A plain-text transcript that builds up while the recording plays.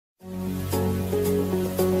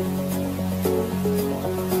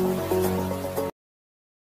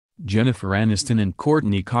Jennifer Aniston and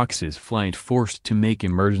Courtney Cox's flight forced to make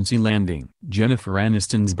emergency landing. Jennifer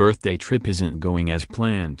Aniston's birthday trip isn't going as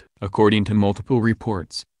planned. According to multiple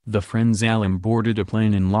reports, the Friends alum boarded a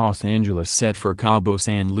plane in Los Angeles set for Cabo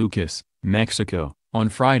San Lucas, Mexico, on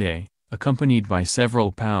Friday, accompanied by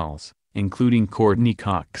several pals, including Courtney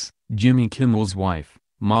Cox, Jimmy Kimmel's wife,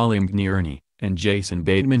 Molly McNierney, and Jason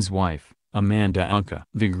Bateman's wife, Amanda Alka.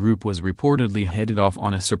 The group was reportedly headed off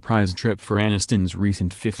on a surprise trip for Aniston's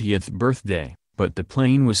recent 50th birthday, but the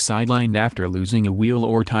plane was sidelined after losing a wheel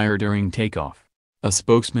or tire during takeoff. A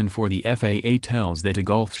spokesman for the FAA tells that a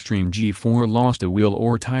Gulfstream G4 lost a wheel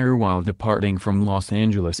or tire while departing from Los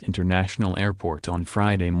Angeles International Airport on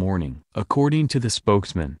Friday morning. According to the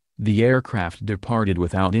spokesman, the aircraft departed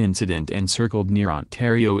without incident and circled near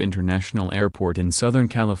Ontario International Airport in Southern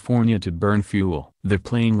California to burn fuel. The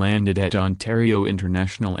plane landed at Ontario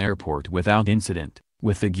International Airport without incident,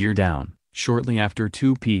 with the gear down, shortly after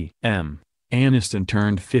 2 p.m. Aniston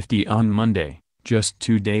turned 50 on Monday, just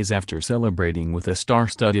 2 days after celebrating with a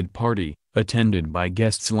star-studded party, attended by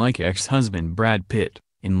guests like ex-husband Brad Pitt,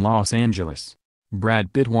 in Los Angeles.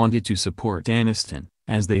 Brad Pitt wanted to support Aniston,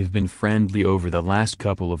 as they've been friendly over the last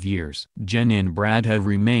couple of years. Jen and Brad have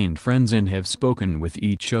remained friends and have spoken with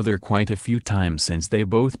each other quite a few times since they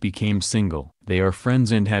both became single. They are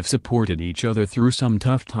friends and have supported each other through some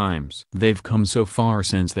tough times. They've come so far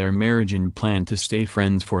since their marriage and plan to stay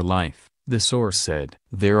friends for life, the source said.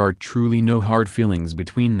 There are truly no hard feelings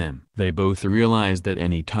between them. They both realize that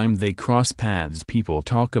any time they cross paths people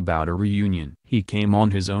talk about a reunion. He came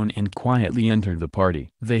on his own and quietly entered the party.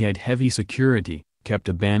 They had heavy security, kept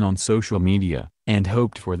a ban on social media, and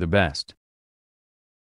hoped for the best.